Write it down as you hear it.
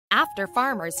After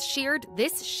farmers sheared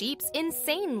this sheep's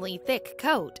insanely thick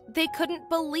coat, they couldn't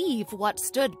believe what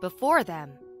stood before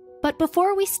them. But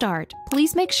before we start,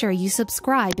 please make sure you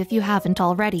subscribe if you haven't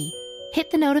already.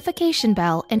 Hit the notification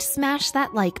bell and smash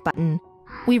that like button.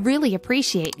 We really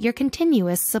appreciate your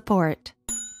continuous support.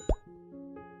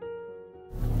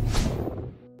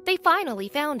 They finally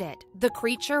found it. The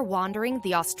creature wandering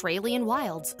the Australian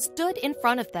wilds stood in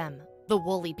front of them. The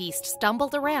woolly beast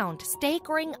stumbled around,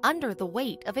 staggering under the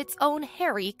weight of its own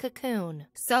hairy cocoon.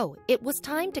 So it was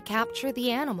time to capture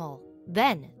the animal.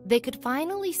 Then they could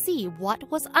finally see what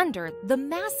was under the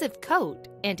massive coat,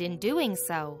 and in doing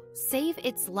so, save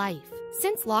its life.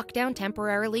 Since lockdown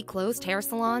temporarily closed hair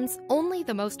salons, only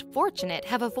the most fortunate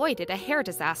have avoided a hair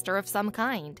disaster of some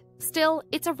kind. Still,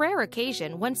 it's a rare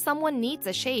occasion when someone needs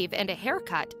a shave and a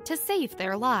haircut to save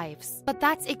their lives. But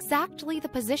that's exactly the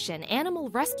position animal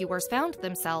rescuers found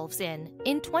themselves in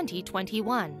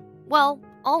 2021. Well,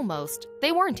 almost.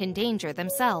 They weren't in danger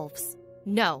themselves.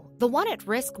 No, the one at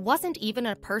risk wasn't even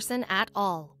a person at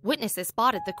all. Witnesses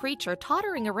spotted the creature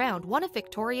tottering around one of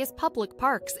Victoria's public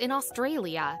parks in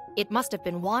Australia. It must have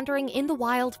been wandering in the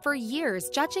wild for years,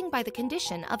 judging by the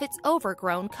condition of its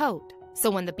overgrown coat. So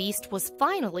when the beast was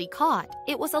finally caught,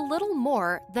 it was a little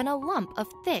more than a lump of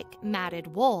thick, matted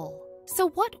wool. So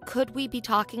what could we be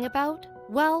talking about?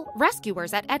 Well,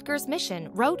 rescuers at Edgar's Mission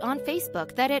wrote on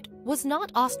Facebook that it was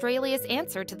not Australia's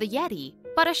answer to the Yeti,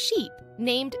 but a sheep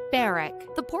named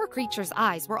Barrack. The poor creature's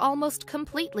eyes were almost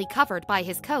completely covered by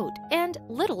his coat, and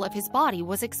little of his body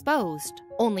was exposed.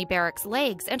 Only Barrack's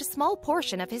legs and a small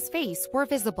portion of his face were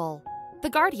visible. The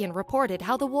Guardian reported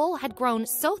how the wool had grown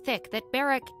so thick that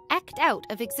Barrack eked out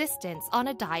of existence on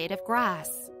a diet of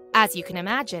grass. As you can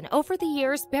imagine, over the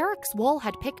years, Barrack's wool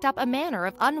had picked up a manner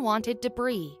of unwanted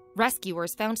debris.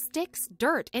 Rescuers found sticks,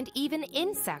 dirt, and even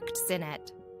insects in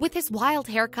it. With his wild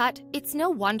haircut, it's no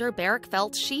wonder Barrack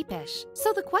felt sheepish.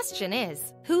 So the question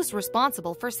is, who's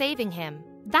responsible for saving him?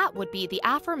 That would be the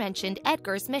aforementioned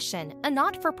Edgar's Mission, a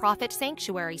not-for-profit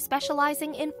sanctuary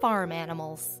specializing in farm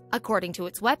animals. According to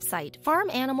its website,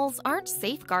 farm animals aren't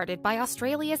safeguarded by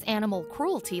Australia's animal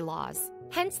cruelty laws,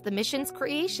 hence the mission's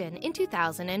creation in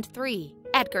 2003.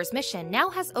 Edgar's Mission now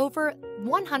has over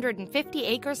 150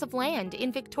 acres of land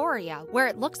in Victoria where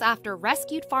it looks after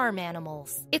rescued farm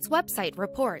animals. Its website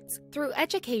reports, through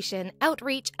education,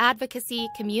 outreach, advocacy,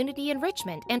 community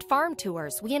enrichment, and farm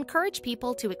tours, we encourage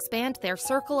people to expand their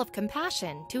circle of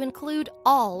compassion to include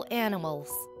all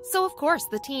animals. So of course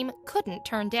the team couldn't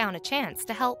turn down a chance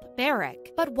to help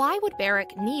Barrack. But why would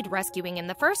Barrack need rescuing in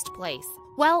the first place?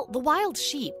 Well, the wild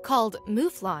sheep, called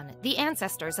mouflon, the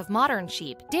ancestors of modern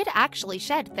sheep, did actually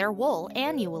shed their wool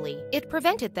annually. It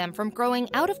prevented them from growing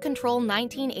out-of-control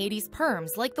 1980s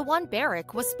perms like the one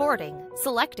Barrack was sporting.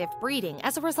 Selective breeding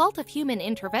as a result of human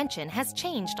intervention has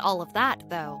changed all of that,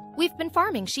 though. We've been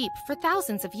farming sheep for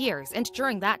thousands of years, and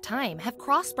during that time have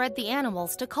crossbred the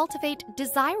animals to cultivate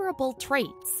desirable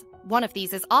traits. One of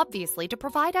these is obviously to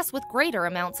provide us with greater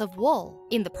amounts of wool.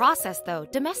 In the process, though,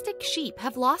 domestic sheep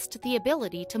have lost the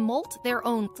ability to molt their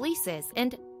own fleeces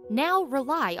and now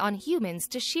rely on humans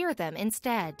to shear them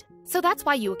instead. So that's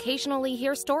why you occasionally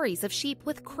hear stories of sheep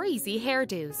with crazy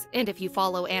hairdos. And if you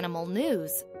follow animal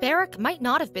news, Barrack might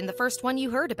not have been the first one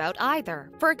you heard about either.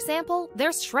 For example,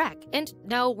 there's Shrek, and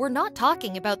no, we're not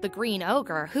talking about the green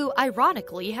ogre, who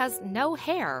ironically has no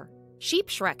hair. Sheep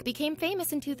Shrek became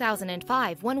famous in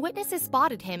 2005 when witnesses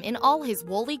spotted him in all his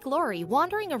woolly glory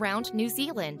wandering around New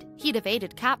Zealand. He'd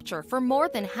evaded capture for more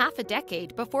than half a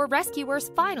decade before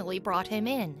rescuers finally brought him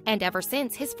in. And ever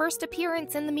since his first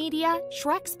appearance in the media,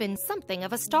 Shrek's been something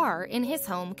of a star in his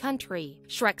home country.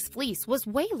 Shrek's fleece was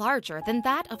way larger than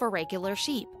that of a regular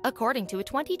sheep. According to a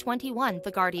 2021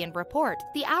 The Guardian report,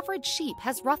 the average sheep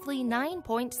has roughly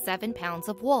 9.7 pounds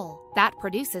of wool. That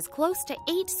produces close to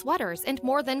 8 sweaters and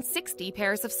more than 60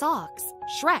 pairs of socks.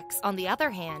 Shrek's, on the other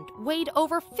hand, weighed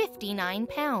over 59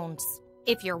 pounds.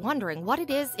 If you're wondering what it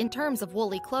is in terms of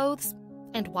woolly clothes,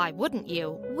 and why wouldn't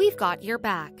you, we've got your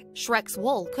back. Shrek's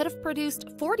wool could have produced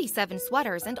 47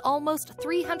 sweaters and almost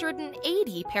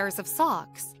 380 pairs of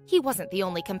socks. He wasn't the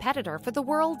only competitor for the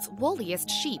world's woolliest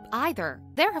sheep either.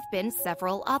 There have been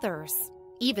several others.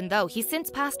 Even though he's since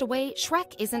passed away,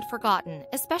 Shrek isn't forgotten,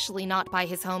 especially not by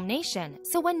his home nation.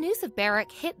 So when news of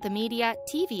Barrack hit the media,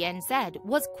 TVNZ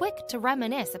was quick to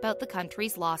reminisce about the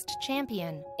country's lost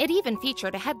champion. It even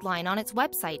featured a headline on its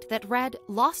website that read,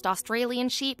 "Lost Australian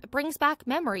sheep brings back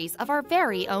memories of our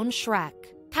very own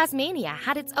Shrek." Tasmania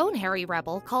had its own hairy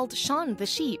rebel called Sean the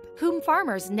Sheep, whom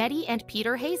farmers Nettie and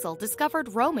Peter Hazel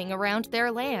discovered roaming around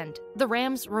their land. The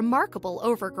ram's remarkable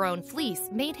overgrown fleece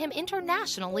made him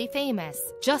internationally famous.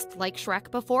 Just like Shrek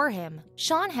before him,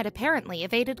 Sean had apparently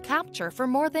evaded capture for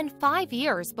more than 5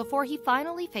 years before he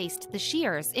finally faced the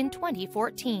shears in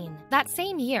 2014. That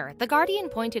same year, The Guardian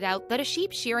pointed out that a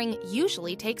sheep shearing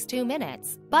usually takes 2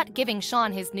 minutes, but giving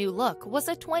Sean his new look was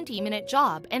a 20-minute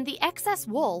job and the excess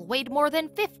wool weighed more than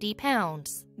 50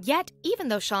 pounds. Yet, even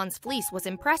though Sean's fleece was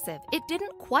impressive, it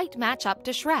didn't quite match up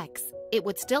to Shrek's. It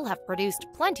would still have produced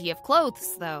plenty of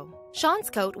clothes, though. Sean's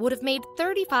coat would have made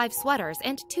 35 sweaters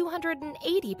and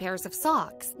 280 pairs of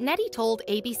socks. Nettie told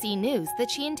ABC News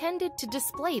that she intended to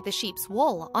display the sheep's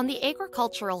wool on the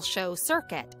agricultural show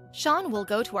circuit. Sean will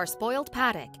go to our spoiled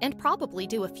paddock and probably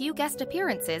do a few guest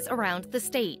appearances around the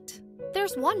state.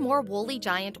 There's one more woolly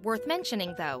giant worth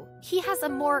mentioning, though. He has a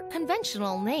more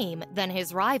conventional name than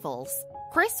his rivals.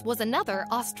 Chris was another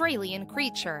Australian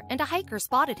creature, and a hiker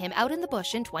spotted him out in the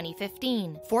bush in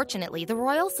 2015. Fortunately, the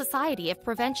Royal Society of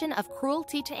Prevention of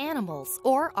Cruelty to Animals,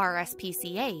 or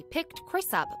RSPCA, picked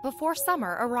Chris up before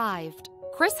summer arrived.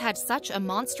 Chris had such a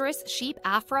monstrous sheep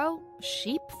fro,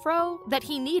 that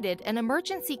he needed an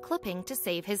emergency clipping to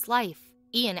save his life.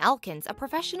 Ian Elkins, a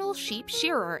professional sheep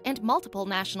shearer and multiple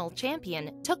national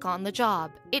champion, took on the job.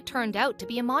 It turned out to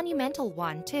be a monumental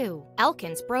one, too.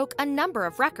 Elkins broke a number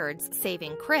of records,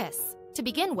 saving Chris. To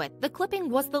begin with, the clipping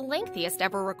was the lengthiest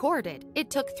ever recorded. It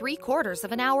took 3/4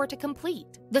 of an hour to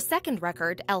complete. The second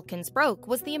record Elkins broke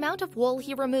was the amount of wool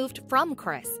he removed from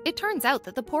Chris. It turns out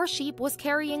that the poor sheep was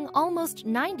carrying almost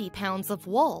 90 pounds of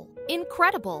wool.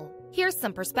 Incredible! Here's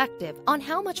some perspective on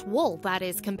how much wool that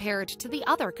is compared to the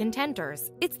other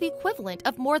contenders. It's the equivalent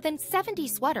of more than 70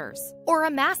 sweaters, or a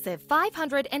massive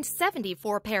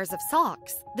 574 pairs of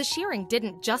socks. The shearing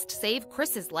didn't just save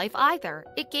Chris's life either,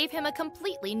 it gave him a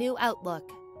completely new outlook.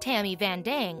 Tammy Van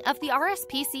Dang of the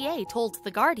RSPCA told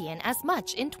The Guardian as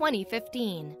much in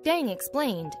 2015. Dang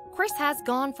explained, "Chris has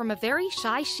gone from a very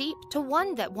shy sheep to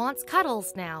one that wants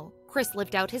cuddles now." Chris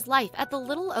lived out his life at the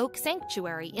Little Oak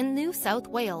Sanctuary in New South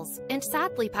Wales and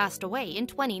sadly passed away in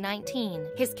 2019.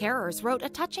 His carers wrote a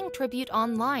touching tribute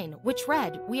online, which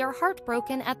read, "We are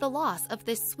heartbroken at the loss of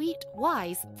this sweet,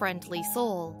 wise, friendly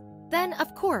soul." Then,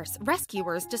 of course,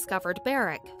 rescuers discovered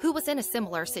Barrick, who was in a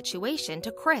similar situation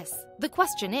to Chris. The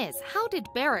question is, how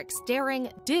did Barrick's daring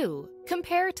do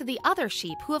compare to the other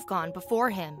sheep who have gone before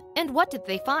him? And what did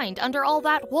they find under all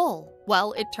that wool?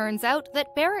 Well, it turns out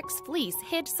that Barrick's fleece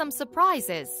hid some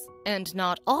surprises, and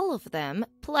not all of them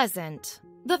pleasant.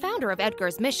 The founder of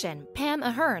Edgar's Mission, Pam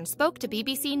Ahern, spoke to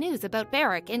BBC News about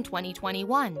Barrick in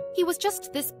 2021. "He was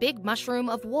just this big mushroom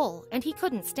of wool, and he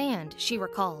couldn't stand," she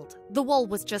recalled. "The wool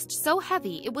was just so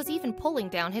heavy it was even pulling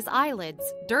down his eyelids.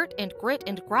 Dirt and grit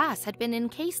and grass had been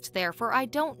encased there for I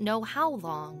don't know how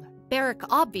long." Barrick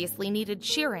obviously needed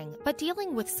shearing, but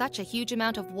dealing with such a huge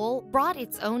amount of wool brought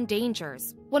its own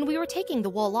dangers. "When we were taking the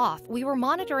wool off, we were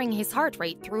monitoring his heart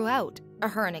rate throughout,"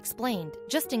 Ahern explained,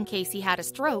 just in case he had a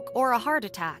stroke or a heart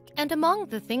attack. And among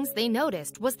the things they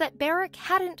noticed was that Barrick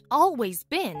hadn't always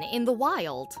been in the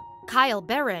wild. Kyle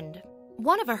Berend,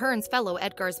 one of Ahern's fellow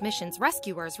Edgar's Mission's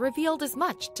rescuers, revealed as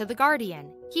much to The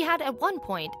Guardian. He had at one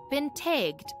point been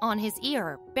tagged on his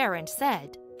ear, Berend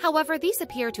said. However, these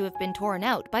appear to have been torn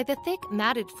out by the thick,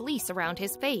 matted fleece around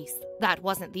his face. That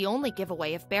wasn't the only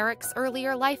giveaway of Barrick's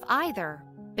earlier life either.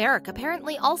 Barrick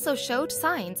apparently also showed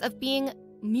signs of being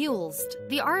mulesed.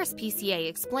 The RSPCA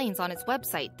explains on its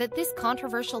website that this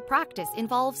controversial practice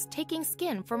involves taking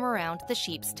skin from around the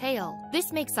sheep's tail.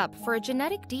 This makes up for a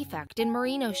genetic defect in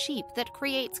merino sheep that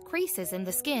creates creases in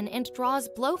the skin and draws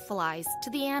blowflies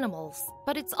to the animals,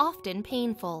 but it's often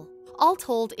painful. All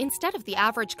told, instead of the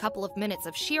average couple of minutes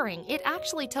of shearing, it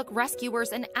actually took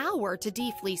rescuers an hour to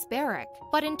defleece Barrick.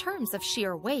 But in terms of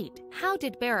sheer weight, how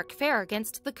did Barrick fare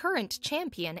against the current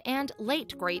champion and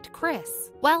late great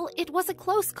Chris? Well, it was a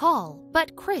close call,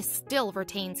 but Chris still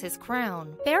retains his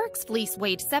crown. Barrick's fleece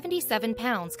weighed 77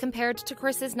 pounds compared to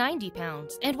Chris's 90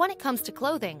 pounds, and when it comes to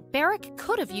clothing, Barrick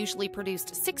could have usually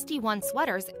produced 61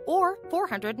 sweaters or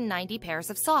 490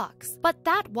 pairs of socks. But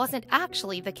that wasn't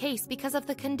actually the case because of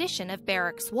the condition of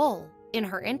Barrick's wool. In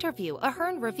her interview,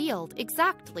 Ahern revealed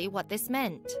exactly what this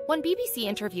meant. When BBC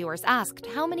interviewers asked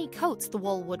how many coats the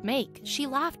wool would make, she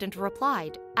laughed and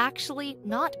replied, "Actually,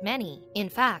 not many." In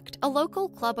fact, a local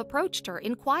club approached her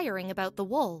inquiring about the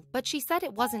wool, but she said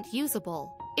it wasn't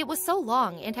usable. It was so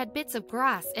long and had bits of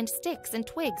grass and sticks and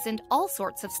twigs and all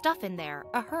sorts of stuff in there,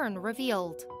 Ahern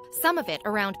revealed. Some of it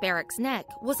around Barrick's neck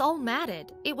was all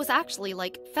matted. It was actually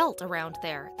like felt around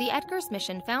there. The Edgar's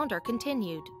Mission founder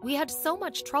continued, "We had so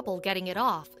much trouble getting it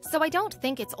off, so I don't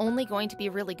think it's only going to be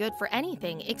really good for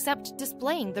anything except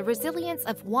displaying the resilience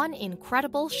of one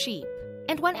incredible sheep."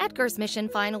 And when Edgar's mission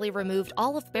finally removed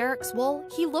all of Barrick's wool,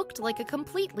 he looked like a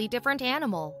completely different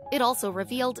animal. It also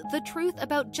revealed the truth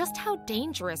about just how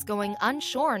dangerous going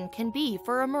unshorn can be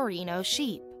for a merino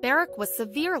sheep. Barrick was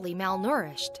severely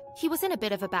malnourished. He was in a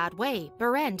bit of a bad way,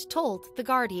 Berend told The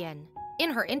Guardian.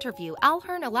 In her interview,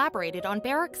 Alhern elaborated on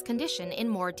Barrick's condition in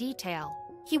more detail.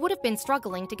 He would have been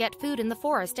struggling to get food in the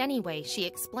forest anyway, she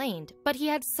explained, but he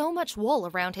had so much wool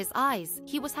around his eyes,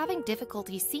 he was having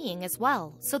difficulty seeing as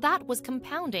well, so that was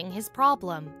compounding his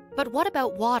problem. But what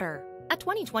about water? A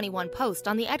 2021 post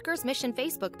on the Edgar's Mission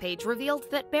Facebook page revealed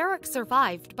that Barrick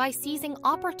survived by seizing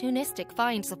opportunistic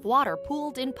finds of water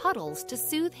pooled in puddles to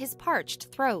soothe his parched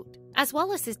throat. As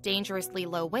well as his dangerously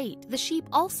low weight, the sheep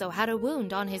also had a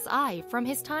wound on his eye from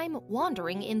his time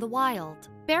wandering in the wild.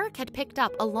 Barrick had picked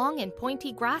up a long and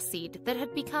pointy grass seed that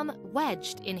had become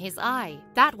wedged in his eye.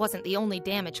 That wasn't the only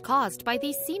damage caused by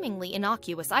these seemingly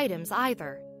innocuous items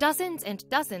either. Dozens and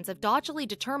dozens of dodgily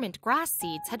determined grass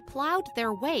seeds had plowed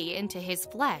their way into his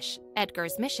flesh,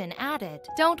 Edgar's Mission added.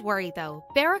 Don't worry though,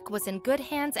 Barrick was in good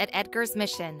hands at Edgar's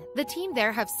Mission. The team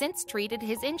there have since treated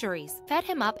his injuries, fed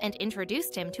him up and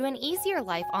introduced him to an easier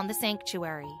life on the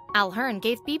sanctuary. Alhern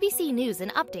gave BBC News an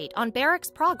update on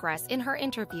Barrick's progress in her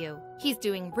interview. He's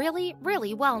doing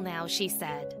really well now, she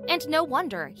said. And no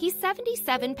wonder, he's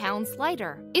 77 pounds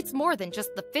lighter. It's more than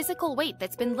just the physical weight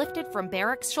that's been lifted from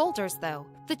Barrick's shoulders though.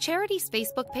 The charity's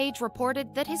Facebook page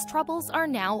reported that his troubles are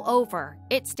now over.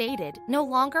 It stated, no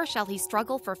longer shall he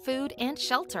struggle for food and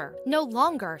shelter. No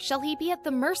longer shall he be at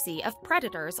the mercy of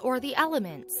predators or the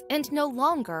elements. And no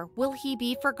longer will he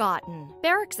be forgotten.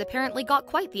 Barrick's apparently got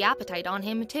quite the appetite on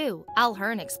him too,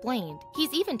 Alhern explained.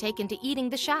 He's even taken to eating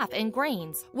the chaff and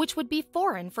grains, which would be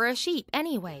foreign for a sheep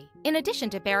anyway. In addition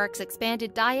to Barrick's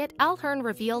expanded diet, Alhern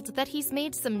revealed that he's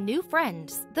made some new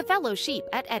friends, the fellow sheep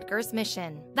at Edgar's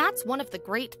Mission. That's one of the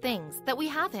great things that we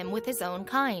have him with his own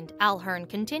kind, Alhern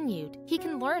continued. He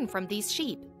can learn from these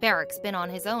sheep. Barrick's been on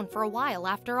his own for a while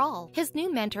after all. His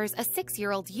new mentor's a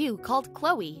 6-year-old ewe called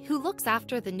Chloe, who looks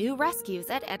after the new rescues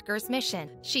at Edgar's Mission.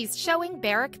 She's showing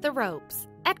Barrick the ropes.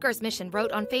 Edgar's Mission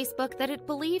wrote on Facebook that it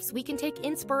believes we can take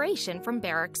inspiration from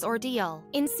Barrick's ordeal.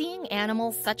 In seeing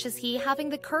animals such as he having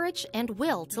the courage and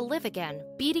will to live again,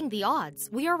 beating the odds,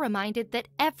 we are reminded that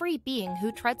every being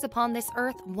who treads upon this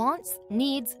earth wants,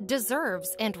 needs,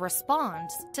 deserves, and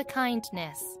responds to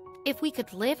kindness. If we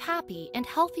could live happy and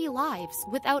healthy lives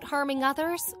without harming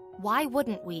others, why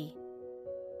wouldn't we?